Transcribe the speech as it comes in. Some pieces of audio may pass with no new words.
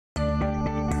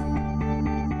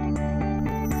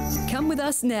Come with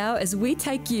us now as we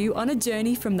take you on a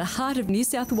journey from the heart of New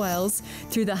South Wales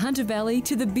through the Hunter Valley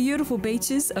to the beautiful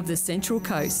beaches of the Central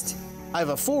Coast.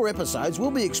 Over 4 episodes, we'll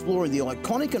be exploring the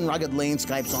iconic and rugged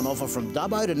landscapes on offer from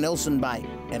Dubbo to Nelson Bay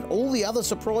and all the other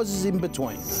surprises in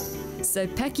between. So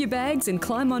pack your bags and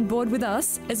climb on board with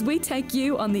us as we take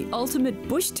you on the ultimate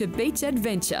bush to beach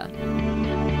adventure. It's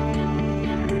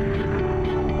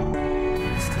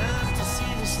time to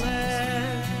see this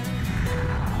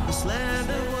land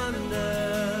of wonder.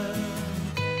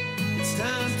 It's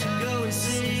time to go and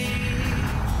see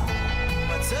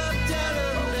what's up down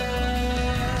under.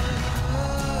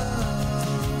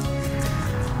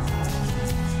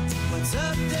 What's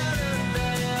up down under.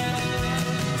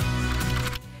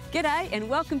 G'day and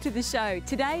welcome to the show.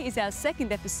 Today is our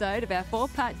second episode of our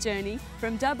 4-part journey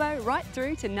from Dubbo right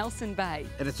through to Nelson Bay.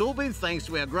 And it's all been thanks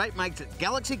to our great mates at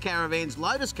Galaxy Caravans,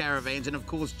 Lotus Caravans and of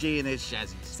course G&S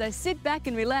Chassis. So sit back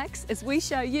and relax as we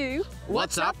show you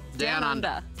What's up down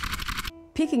under.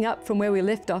 Picking up from where we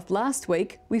left off last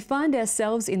week, we find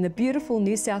ourselves in the beautiful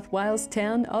New South Wales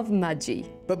town of Mudgee.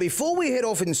 But before we head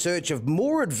off in search of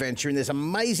more adventure in this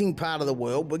amazing part of the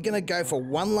world, we're going to go for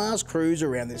one last cruise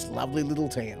around this lovely little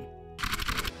town.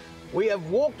 We have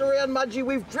walked around Mudgee,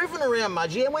 we've driven around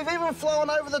Mudgee, and we've even flown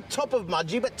over the top of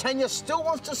Mudgee, but Tania still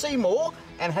wants to see more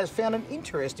and has found an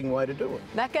interesting way to do it.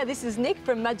 Macca, this is Nick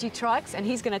from Mudgee Trikes, and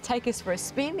he's going to take us for a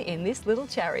spin in this little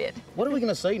chariot. What are we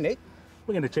going to see, Nick?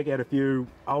 We're going to check out a few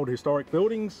old historic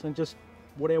buildings and just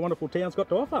what our wonderful town's got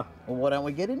to offer. Well, why don't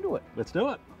we get into it? Let's do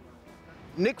it.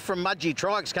 Nick from Mudgee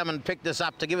Trikes come and picked us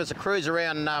up to give us a cruise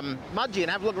around Mudgee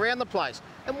and have a look around the place.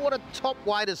 And what a top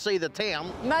way to see the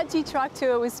town. Mudgee Trike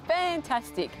Tour was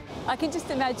fantastic. I can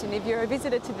just imagine if you're a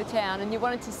visitor to the town and you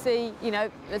wanted to see, you know,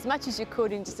 as much as you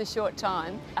could in just a short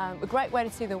time, a great way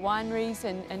to see the wineries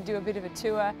and do a bit of a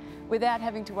tour without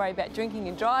having to worry about drinking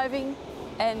and driving.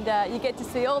 And you get to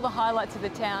see all the highlights of the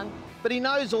town. But he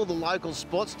knows all the local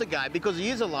spots to go because he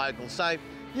is a local. So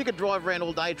you could drive around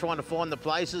all day trying to find the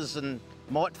places and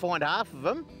might find half of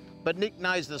them. But Nick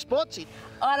knows the spots.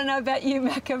 I don't know about you,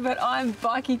 Macca, but I'm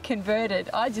bikie converted.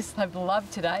 I just have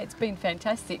loved today. It's been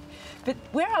fantastic. But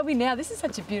where are we now? This is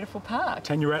such a beautiful park.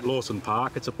 Tania at Lawson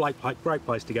Park. It's a great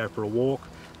place to go for a walk,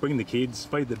 bring the kids,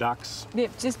 feed the ducks. Yeah,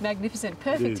 just magnificent.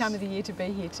 Perfect time of the year to be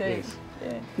here too. Yes.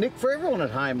 Yeah. Nick, for everyone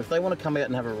at home, if they want to come out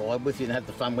and have a ride with you and have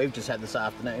the fun we've just had this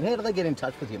afternoon, how do they get in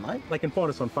touch with you, mate? They can find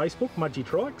us on Facebook, Mudgee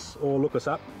Trikes, or look us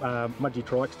up,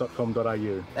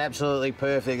 mudgeetrikes.com.au. Absolutely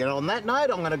perfect. And on that note,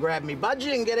 I'm going to grab me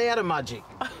budgie and get out of Mudgee.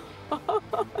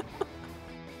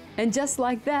 And just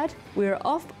like that, we're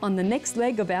off on the next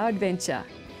leg of our adventure.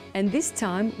 And this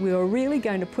time, we are really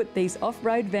going to put these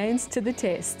off-road vans to the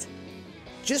test.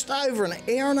 Just over an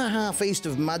hour and a half east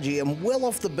of Mudgee and well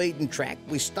off the beaten track,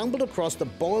 we stumbled across the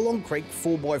Bylong Creek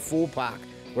 4x4 park,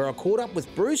 where I caught up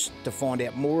with Bruce to find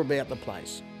out more about the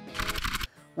place.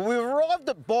 Well, we've arrived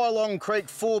at Bylong Creek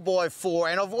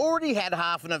 4x4 and I've already had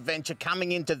half an adventure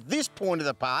coming into this point of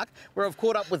the park where I've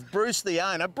caught up with Bruce, the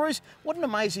owner. Bruce, what an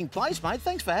amazing place, mate.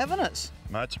 Thanks for having us.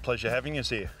 Mate, it's a pleasure having us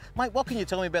here. Mate, what can you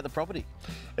tell me about the property?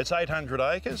 It's 800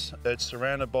 acres. It's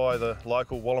surrounded by the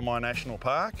local Wallamai National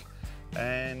Park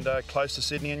and close to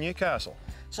Sydney and Newcastle.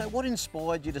 So what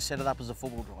inspired you to set it up as a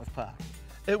four-wheel drive park?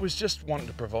 It was just wanting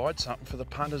to provide something for the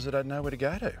punters that had nowhere to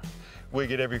go to. We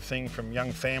get everything from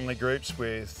young family groups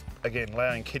with, again,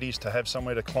 allowing kiddies to have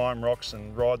somewhere to climb rocks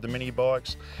and ride the mini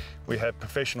bikes. We have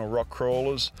professional rock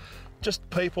crawlers, just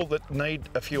people that need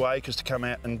a few acres to come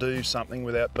out and do something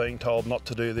without being told not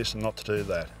to do this and not to do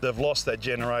that. They've lost that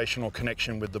generational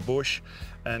connection with the bush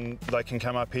and they can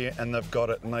come up here and they've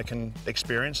got it and they can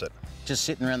experience it. Just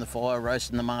sitting around the fire,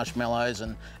 roasting the marshmallows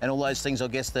and all those things, I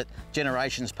guess, that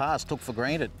generations past took for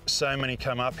granted. So many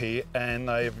come up here and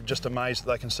they're just amazed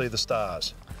that they can see the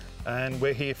stars. And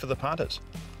we're here for the punters.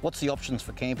 What's the options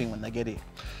for camping when they get here?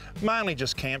 Mainly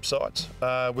just campsites.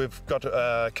 We've got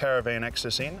caravan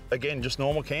access in. Again, just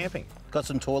normal camping. Got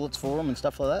some toilets for them and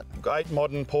stuff like that? 8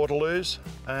 modern portaloos,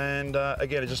 and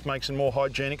again, it just makes it more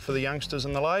hygienic for the youngsters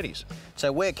and the ladies.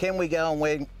 So where can we go and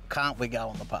where can't we go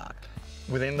on the park?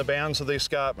 Within the bounds of the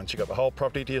escarpments, you've got the whole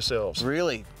property to yourselves.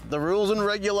 Really? The rules and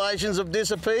regulations have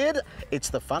disappeared? It's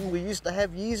the fun we used to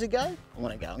have years ago. I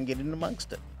want to go and get in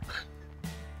amongst it.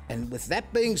 And with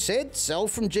that being said, Sal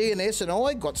from G&S and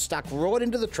I got stuck right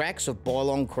into the tracks of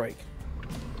Bylong Creek.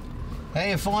 How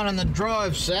you finding the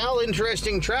drive, Sal?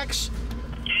 Interesting tracks?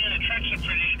 Yeah, the tracks are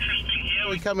pretty interesting here.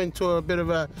 We come into a bit of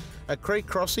a creek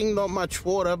crossing, not much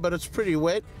water, but it's pretty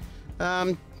wet.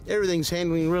 Everything's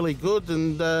handling really good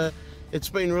and it's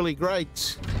been really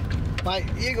great. Mate,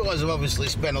 you guys have obviously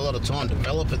spent a lot of time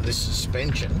developing this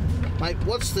suspension. Mate,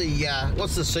 what's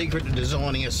the secret to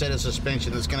designing a set of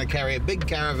suspension that's going to carry a big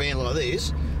caravan like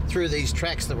this through these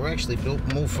tracks that were actually built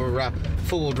more for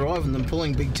four-wheel driving than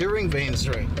pulling big touring vans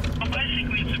through? Well,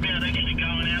 basically it's about actually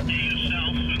going out there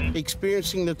yourself and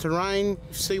Experiencing the terrain,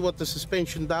 see what the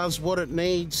suspension does, what it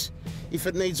needs, if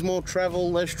it needs more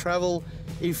travel, less travel,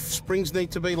 if springs need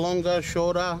to be longer,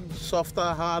 shorter, softer,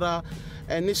 harder.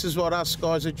 And this is what us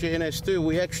guys at GNS do.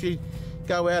 We actually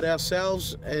go out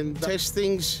ourselves and test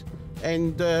things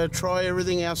and try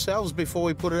everything ourselves before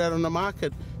we put it out on the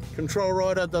market. Control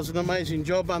Rider does an amazing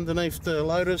job underneath the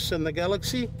Lotus and the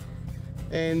Galaxy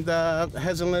and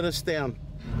hasn't let us down.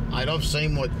 Mate, I've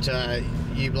seen what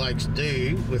you blokes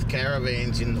do with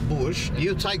caravans in the bush.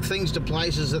 You take things to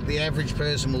places that the average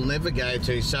person will never go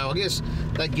to, so I guess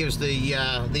that gives the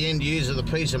end user the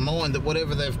peace of mind that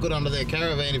whatever they've got under their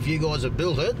caravan, if you guys have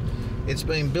built it, it's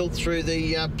been built through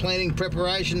the planning,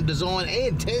 preparation, design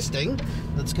and testing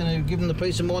that's going to give them the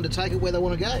peace of mind to take it where they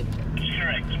want to go. that's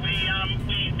correct. We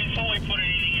before we put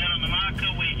anything out on the market,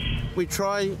 We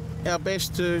try our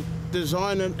best to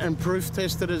design it and proof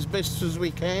test it as best as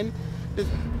we can.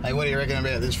 Hey, what do you reckon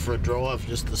about this for a drive?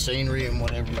 Just the scenery and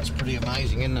whatever, it's pretty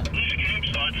amazing, isn't it? this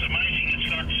campsite's amazing. It's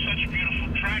got such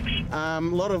beautiful tracks. A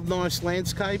lot of nice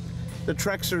landscape. The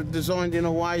tracks are designed in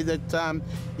a way that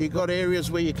you've got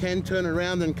areas where you can turn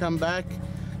around and come back.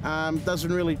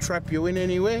 Doesn't really trap you in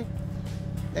anywhere.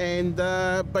 And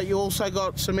but you also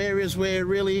got some areas where it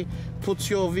really puts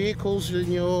your vehicles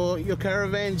and your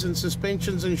caravans and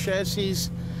suspensions and chassis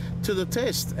to the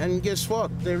test. And guess what?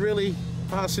 They're really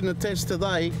passing the test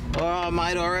today. Oh,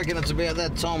 mate, I reckon it's about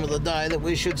that time of the day that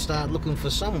we should start looking for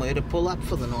somewhere to pull up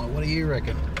for the night. What do you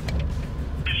reckon?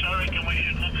 Yes, I reckon we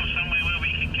should look for somewhere where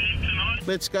we can camp tonight.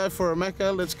 Let's go for a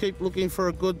Macca. Let's keep looking for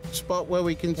a good spot where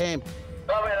we can camp.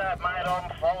 Copy that, mate.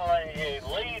 I'm following you.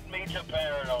 Lead me to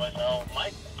paradise, old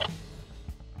mate.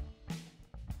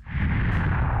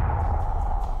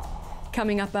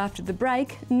 Coming up after the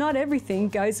break, not everything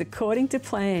goes according to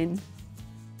plan.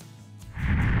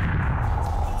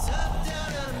 It's up,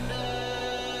 down,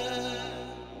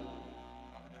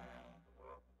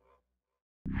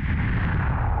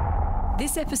 under.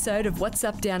 This episode of What's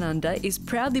Up Down Under is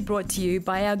proudly brought to you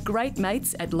by our great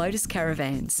mates at Lotus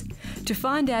Caravans. To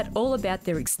find out all about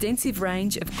their extensive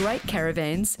range of great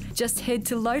caravans, just head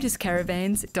to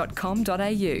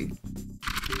lotuscaravans.com.au.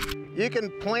 You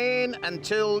can plan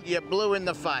until you're blue in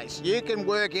the face. You can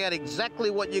work out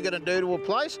exactly what you're going to do to a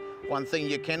place. One thing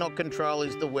you cannot control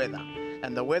is the weather.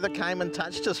 And the weather came and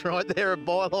touched us right there at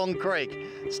Bylong Creek.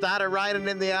 Started raining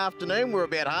in the afternoon. We're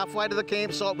about halfway to the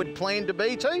campsite we'd planned to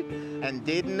be to. And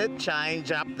didn't it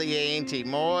change up the ante?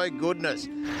 My goodness.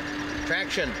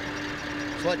 Traction.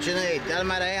 It's what you need. Doesn't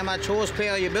matter how much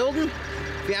horsepower you're building.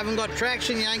 If you haven't got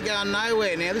traction, you ain't going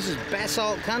nowhere. Now, this is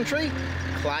basalt country.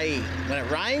 Clay. When it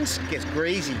rains, it gets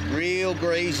greasy, real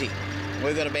greasy.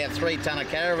 We've got about 3 tonne of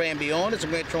caravan behind us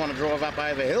and we're trying to drive up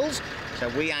over hills, so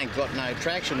we ain't got no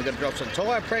traction. We've got to drop some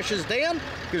tyre pressures down,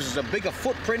 gives us a bigger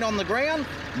footprint on the ground,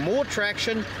 more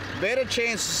traction, better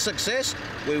chance of success.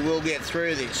 We will get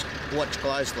through this. Watch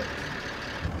closely.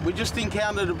 We just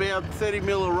encountered about 30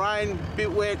 mil of rain, a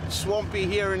bit wet, swampy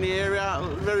here in the area,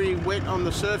 very wet on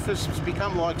the surface. It's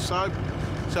become like soap.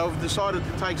 So we've decided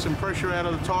to take some pressure out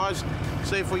of the tyres,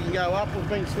 see if we can go up. We've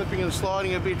been slipping and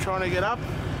sliding a bit trying to get up,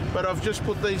 but I've just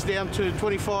put these down to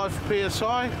 25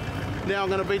 PSI. Now I'm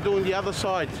going to be doing the other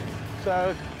side.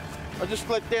 So I just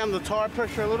let down the tyre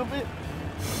pressure a little bit.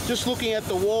 Just looking at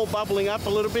the wall bubbling up a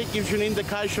little bit gives you an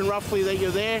indication roughly that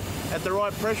you're there at the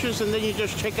right pressures, and then you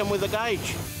just check them with a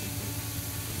gauge.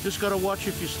 Just got to watch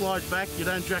if you slide back, you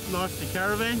don't jackknife the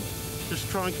caravan. Just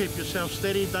try and keep yourself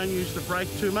steady, don't use the brake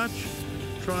too much.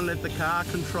 Try and let the car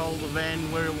control the van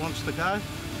where it wants to go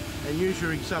and use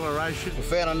your acceleration. We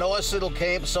found a nice little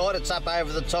campsite. It's up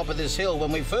over the top of this hill.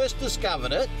 When we first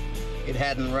discovered it, it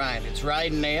hadn't rained. It's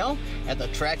rained now and the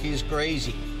track is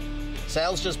greasy.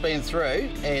 Sal's just been through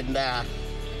and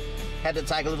had to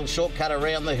take a little shortcut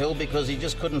around the hill because he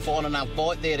just couldn't find enough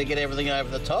bite there to get everything over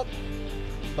the top.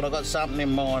 But I've got something in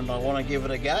mind. I want to give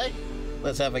it a go.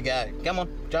 Let's have a go. Come on,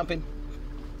 jump in.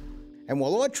 And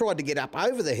while I tried to get up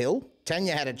over the hill,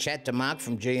 Tania had a chat to Mark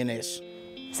from GNS.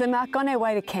 So Mark, on our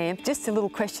way to camp, just a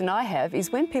little question I have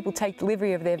is when people take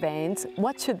delivery of their vans,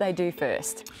 what should they do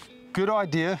first? Good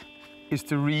idea is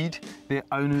to read their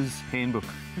owner's handbook.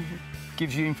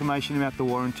 Gives you information about the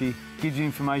warranty, gives you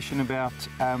information about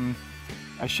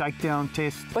a shakedown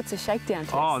test. What's a shakedown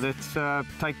test? Oh, that's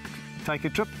take take a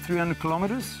trip, 300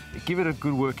 kilometres, give it a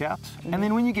good workout, and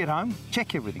then when you get home,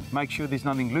 check everything. Make sure there's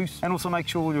nothing loose, and also make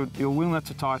sure your wheel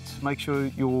nuts are tight, make sure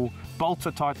your bolts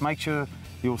are tight, make sure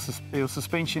your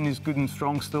suspension is good and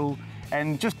strong still,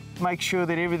 and just make sure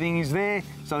that everything is there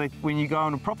so that when you go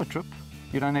on a proper trip,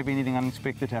 you don't have anything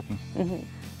unexpected happen.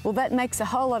 Well, that makes a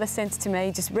whole lot of sense to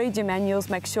me. Just read your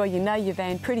manuals, make sure you know your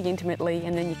van pretty intimately,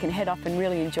 and then you can head off and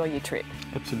really enjoy your trip.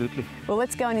 Absolutely. Well,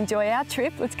 let's go and enjoy our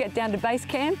trip. Let's get down to base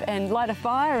camp and light a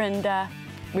fire and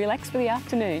relax for the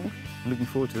afternoon. Looking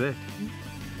forward to that.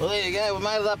 Well, there you go. We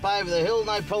made it up over the hill,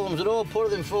 no problems at all.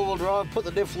 Put it in four-wheel drive, put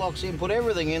the diff locks in, put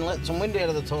everything in, let some wind out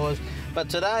of the tyres. But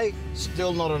today,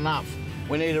 still not enough.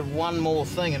 We needed one more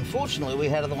thing, and fortunately we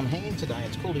had it on hand today.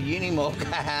 It's called a Unimog,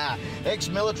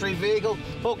 ex-military vehicle,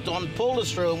 hooked on, pulled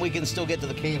us through, and we can still get to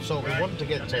the campsite we wanted to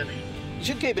get to. You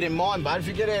should keep it in mind, but if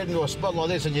you get out into a spot like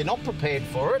this and you're not prepared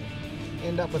for it,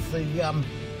 end up with the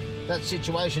that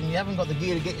situation, you haven't got the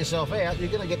gear to get yourself out, you're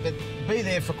going to get to be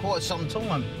there for quite some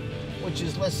time, which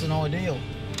is less than ideal.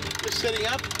 Just setting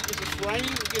up because it's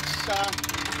raining, it gets some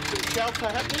shelter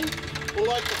happening. We'll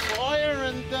light the fire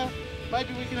and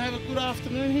maybe we can have a good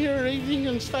afternoon here or evening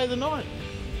and stay the night.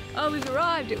 Oh, we've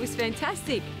arrived. It was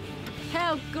fantastic.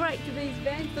 How great do these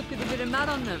vans look with a bit of mud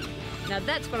on them? Now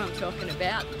that's what I'm talking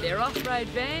about. They're off-road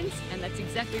vans, and that's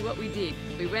exactly what we did.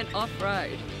 We went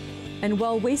off-road. And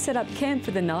while we set up camp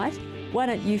for the night, why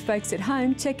don't you folks at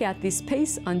home check out this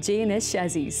piece on G&S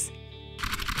chassis.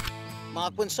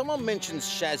 Mark, when someone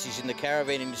mentions chassis in the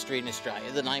caravan industry in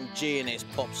Australia, the name G&S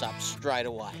pops up straight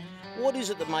away. What is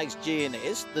it that makes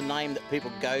G&S the name that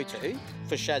people go to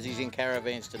for chassis in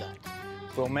caravans today?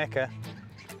 Well, Macca,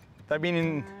 they've been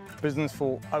in business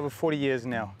for over 40 years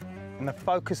now, and the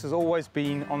focus has always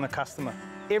been on the customer.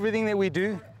 Everything that we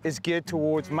do is geared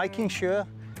towards making sure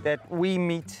that we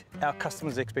meet our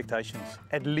customers' expectations,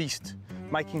 at least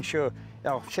making sure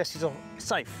our chassis are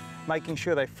safe, making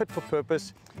sure they're fit for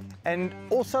purpose, and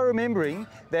also remembering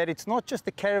that it's not just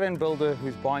the caravan builder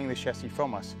who's buying the chassis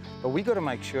from us, but we've got to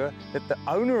make sure that the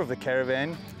owner of the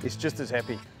caravan is just as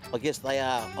happy. I guess they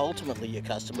are ultimately your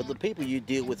customer. The people you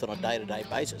deal with on a day-to-day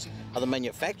basis are the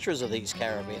manufacturers of these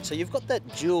caravans. So you've got that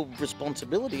dual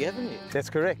responsibility, haven't you? That's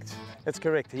correct. That's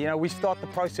correct. You know, we start the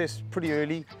process pretty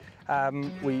early.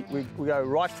 We go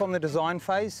right from the design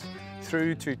phase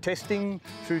through to testing,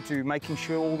 through to making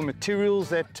sure all the materials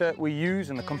that we use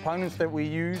and the components that we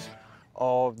use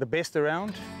are the best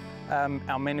around.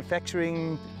 Our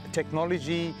manufacturing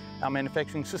technology, our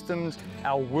manufacturing systems,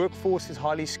 our workforce is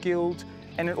highly skilled,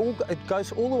 and it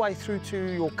goes all the way through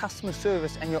to your customer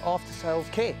service and your after-sales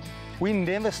care. We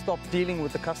never stop dealing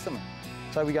with the customer.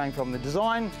 So we're going from the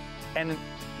design, and it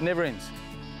never ends.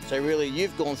 So really,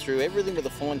 you've gone through everything with a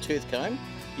fine-tooth comb.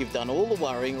 You've done all the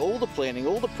worrying, all the planning,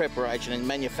 all the preparation, and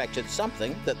manufactured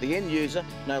something that the end user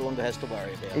no longer has to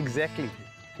worry about. Exactly.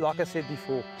 Like I said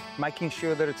before, making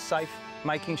sure that it's safe,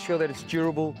 making sure that it's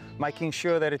durable, making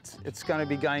sure that it's going to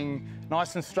be going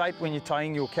nice and straight when you're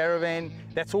towing your caravan.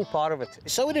 That's all part of it.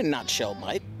 So in a nutshell,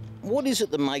 mate, what is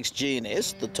it that makes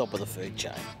G&S the top of the food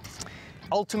chain?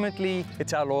 Ultimately,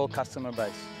 it's our loyal customer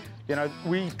base. You know,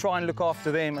 we try and look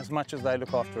after them as much as they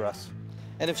look after us.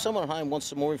 And if someone at home wants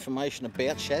some more information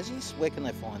about chassis, where can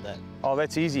they find that? Oh,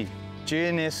 that's easy.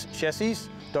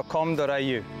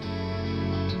 gnschassis.com.au.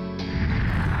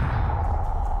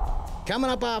 Coming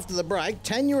up after the break,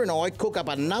 Tanya and I cook up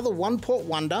another one-pot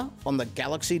wonder on the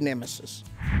Galaxy Nemesis.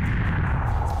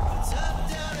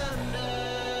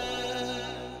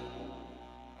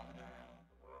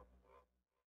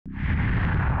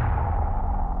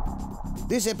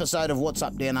 This episode of What's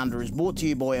Up Down Under is brought to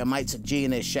you by our mates at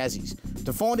G&S Chassis.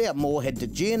 To find out more, head to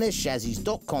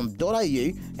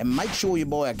gnschassis.com.au and make sure you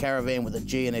buy a caravan with a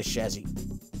G&S chassis.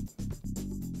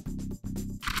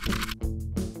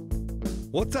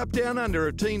 What's Up Down Under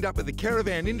have teamed up with the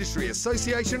Caravan Industry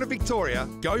Association of Victoria,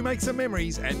 Go Make Some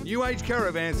Memories, and New Age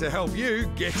Caravans to help you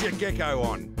get your gecko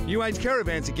on. New Age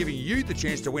Caravans are giving you the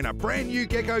chance to win a brand new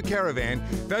gecko caravan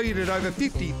valued at over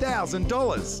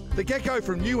 $50,000. The gecko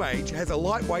from New Age has a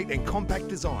lightweight and compact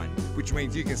design, which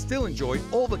means you can still enjoy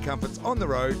all the comforts on the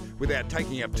road without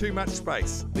taking up too much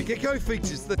space. The gecko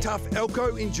features the tough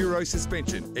Elco Enduro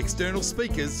suspension, external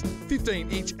speakers,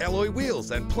 15-inch alloy wheels,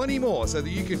 and plenty more so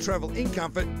that you can travel in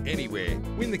comfort anywhere.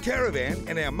 Win the caravan,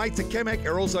 and our mates at Camac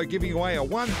are also giving away a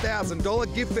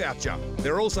 $1,000 gift voucher.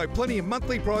 There are also plenty of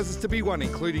monthly prizes to be won,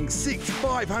 including 6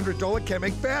 $500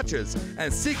 Camac vouchers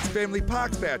and 6 Family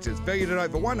Parks vouchers valued at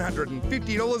over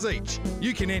 $150 each.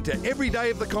 You can enter every day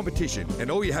of the competition,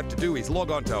 and all you have to do is log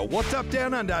on to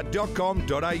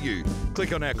whatsupdownunder.com.au.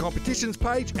 Click on our competitions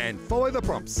page and follow the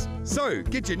prompts. So,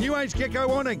 get your New Age Gecko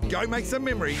on and go make some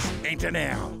memories. Enter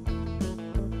now.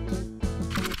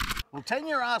 Well,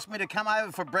 Tanya asked me to come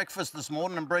over for breakfast this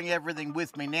morning and bring everything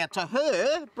with me. Now, to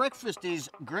her, breakfast is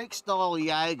Greek-style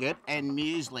yoghurt and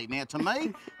muesli. Now, to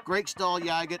me, Greek-style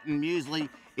yoghurt and muesli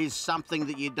is something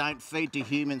that you don't feed to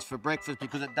humans for breakfast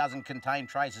because it doesn't contain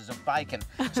traces of bacon.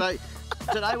 So,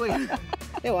 today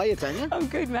How are you, Tanya? I'm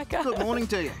good, Macca. Good morning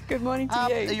to you. Good morning to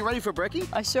you. Are you ready for brekkie?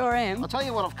 I sure am. I'll tell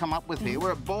you what I've come up with here.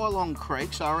 We're at Bylong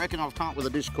Creek, so I reckon I've come up with a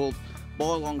dish called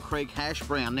Bylong Creek hash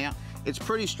brown. Now, it's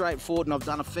pretty straightforward, and I've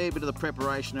done a fair bit of the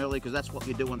preparation early because that's what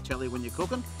you do on telly when you're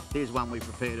cooking. Here's one we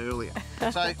prepared earlier.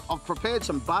 So I've prepared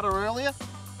some butter earlier.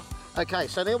 Okay,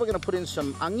 so now we're going to put in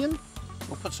some onion.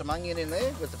 We'll put some onion in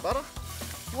there with the butter.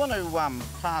 You want to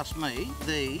pass me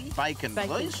the bacon,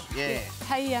 please? Yeah.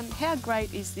 Hey, how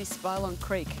great is this Bylong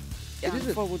Creek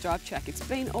four-wheel drive track? It's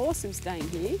been awesome staying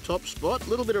here. Top spot. A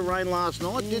little bit of rain last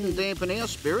night. Didn't dampen our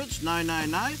spirits. No, no,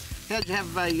 no. How'd you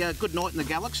have a good night in the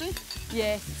Galaxy?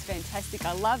 Yes, it's fantastic.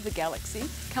 I love the Galaxy.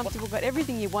 Comfortable, got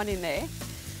everything you want in there.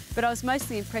 But I was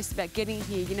mostly impressed about getting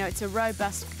here. You know, it's a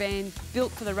robust van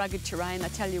built for the rugged terrain. I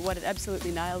tell you what, it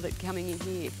absolutely nailed it coming in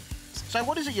here. So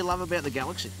what is it you love about the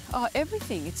Galaxy? Oh,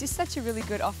 everything. It's just such a really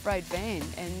good off-road van,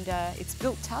 and it's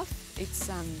built tough. It's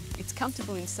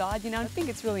comfortable inside, you know. I think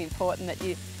it's really important that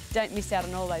you don't miss out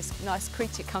on all those nice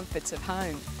creature comforts of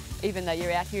home, even though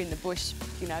you're out here in the bush,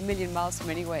 you know, a million miles from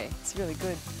anywhere. It's really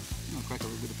good. I'll crack a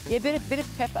little bit of pepper. Yeah, bit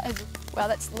of pepper. Wow,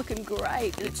 that's looking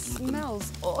great. It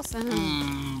smells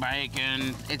awesome.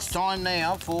 Bacon. It's time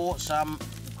now for some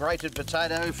grated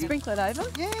potato. Sprinkle it over.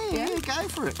 Yeah, go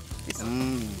for it.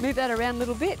 Move that around a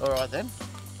little bit. All right then.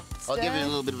 I'll give it a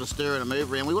little bit of a stir and a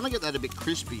move around. We want to get that a bit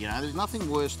crispy, you know. There's nothing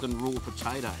worse than raw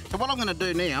potato. So what I'm going to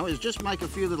do now is just make a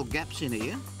few little gaps in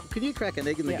here. Can you crack an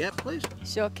egg in the gap, please?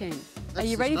 Sure can. Are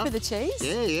you ready for the cheese?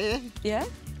 Yeah. Yeah?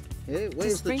 Yeah,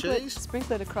 where's the cheese?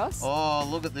 Sprinkle it across. Oh,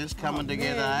 look at this coming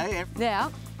together, eh?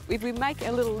 Now, if we make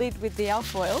a little lid with the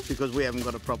alfoil. Because we haven't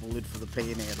got a proper lid for the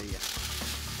pan out here.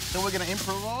 So we're going to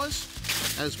improvise,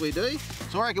 as we do.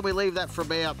 So I reckon we leave that for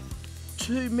about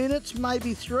 2 minutes,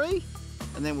 maybe 3,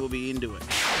 and then we'll be into it.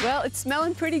 Well, it's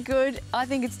smelling pretty good. I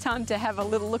think it's time to have a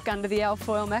little look under the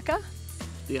alfoil, Macca.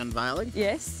 The unveiling?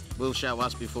 Yes. We'll show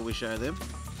us before we show them.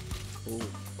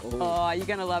 Oh, you're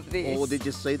going to love this. Oh, did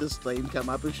you see the steam come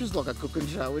up? It's just like a cooking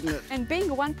show, isn't it? And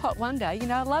being a one-pot wonder, you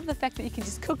know, I love the fact that you can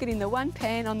just cook it in the one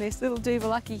pan on this little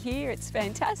Dubbo here. It's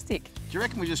fantastic. Do you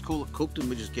reckon we just call it cooked and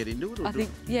we just get into it? Or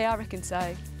I reckon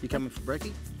so. You coming for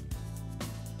brekkie?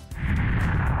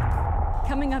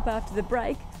 Coming up after the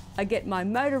break, I get my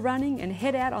motor running and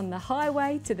head out on the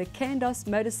highway to the Kandos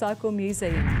Motorcycle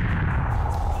Museum.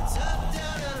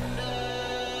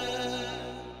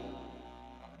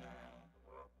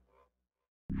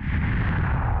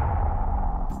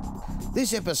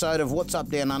 This episode of What's Up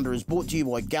Down Under is brought to you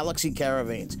by Galaxy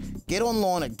Caravans. Get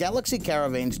online at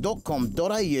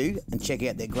galaxycaravans.com.au and check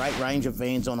out their great range of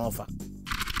vans on offer.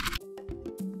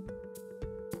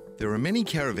 There are many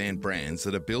caravan brands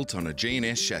that are built on a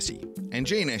G&S chassis, and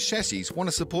G&S chassis want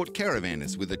to support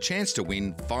caravanners with a chance to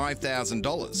win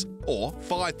 $5,000 or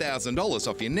 $5,000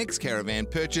 off your next caravan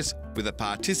purchase with a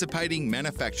participating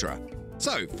manufacturer.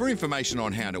 So, for information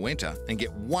on how to enter and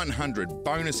get 100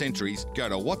 bonus entries, go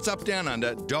to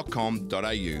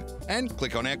whatsupdownunder.com.au and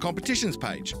click on our competitions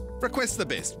page. Request the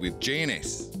best with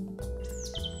G&S.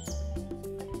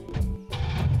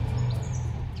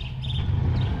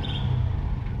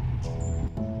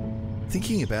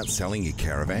 Thinking about selling your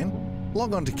caravan?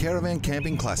 Log on to Caravan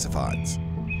Camping Classifieds.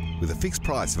 With a fixed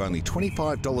price of only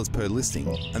 $25 per listing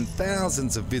and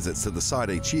thousands of visits to the site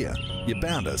each year, you're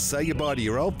bound to say goodbye to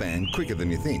your old van quicker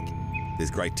than you think. There's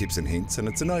great tips and hints, and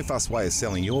it's a no-fuss way of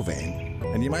selling your van,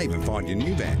 and you may even find your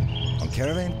new van on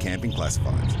Caravan Camping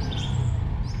Classifieds.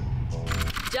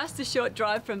 Just a short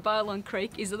drive from Bylong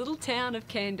Creek is the little town of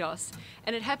Kandos,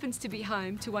 and it happens to be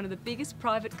home to one of the biggest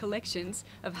private collections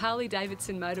of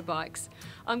Harley-Davidson motorbikes.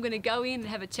 I'm going to go in and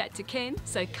have a chat to Ken,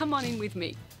 so come on in with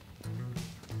me.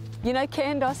 You know,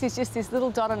 Kandos is just this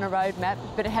little dot on a road map,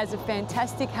 but it has a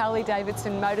fantastic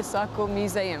Harley-Davidson motorcycle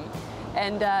museum.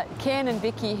 And Ken and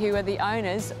Vicky, who are the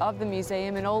owners of the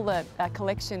museum and all the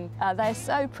collection, they're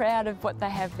so proud of what they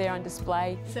have there on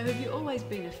display. So have you always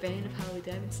been a fan of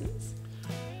Harley-Davidsons?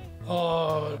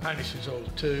 Oh, only since I was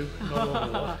 2. Not all my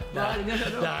life.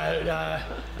 No.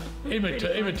 In my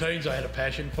teens, I had a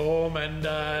passion for them, and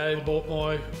I bought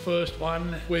my first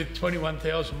one with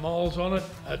 21,000 miles on it.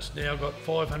 It's now got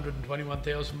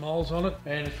 521,000 miles on it,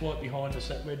 and it's right behind us,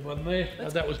 that red one there.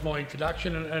 That was my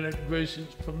introduction, and it grew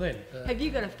since from then. Have you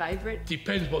got a favourite?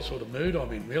 Depends what sort of mood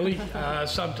I'm in, really.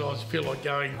 Sometimes you feel like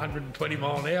going 120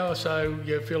 mile an hour, so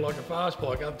you feel like a fast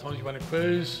bike. Other times you want to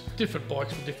cruise. Different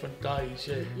bikes for different days,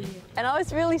 yeah. And I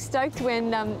was really stoked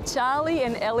when Charlie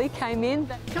and Ellie came in.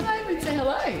 Come over and say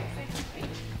hello.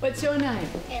 What's your name?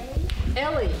 Ellie.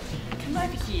 Ellie. Come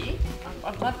over here.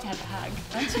 I'd love to have a hug.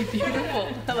 Aren't you beautiful?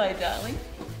 Hello, darling.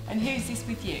 And who's this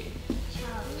with you?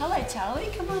 Charlie. Hello, Charlie.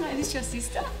 Come on, is this your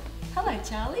sister? Hello,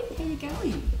 Charlie. How you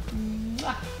going?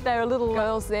 There are little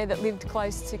girls there that lived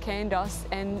close to Candos,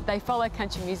 and they follow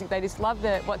country music. They just love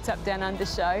the What's Up Down Under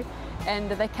show,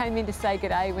 and they came in to say good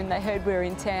day when they heard we were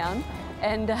in town.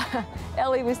 And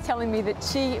Ellie was telling me that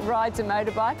she rides a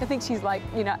motorbike. I think she's like,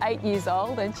 8 years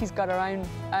old, and she's got her own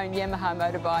Yamaha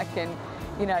motorbike,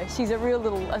 and she's a real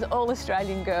little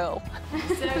all-Australian girl.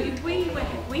 So if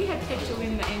we had petrol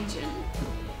in the engine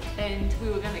and we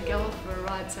were going to go off for a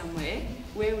ride somewhere,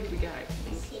 where would we go?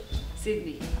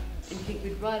 Sydney. And you think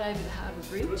we'd ride over the Harbour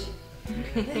Bridge?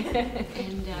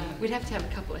 And we'd have to have a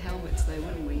couple of helmets though,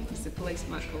 wouldn't we? Because the police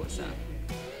might call us up.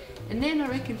 And then I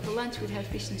reckon for lunch we'd have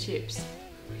fish and chips.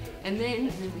 And then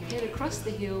we'd head across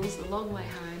the hills a long way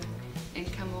home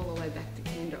and come all the way back to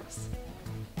Candos.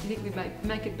 Do you think we'd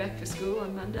make it back for school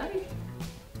on Monday?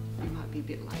 We might be a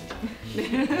bit late.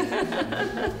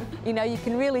 You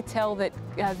can really tell that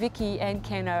Vicky and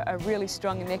Ken are really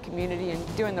strong in their community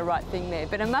and doing the right thing there.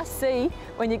 But a must-see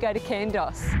when you go to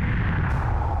Candos.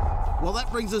 Well,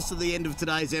 that brings us to the end of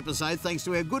today's episode, thanks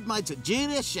to our good mates at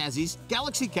GNS Chassis,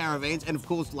 Galaxy Caravans and, of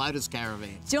course, Lotus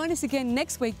Caravans. Join us again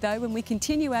next week, though, when we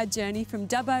continue our journey from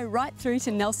Dubbo right through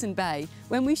to Nelson Bay,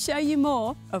 when we show you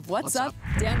more of What's Up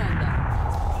Down Under.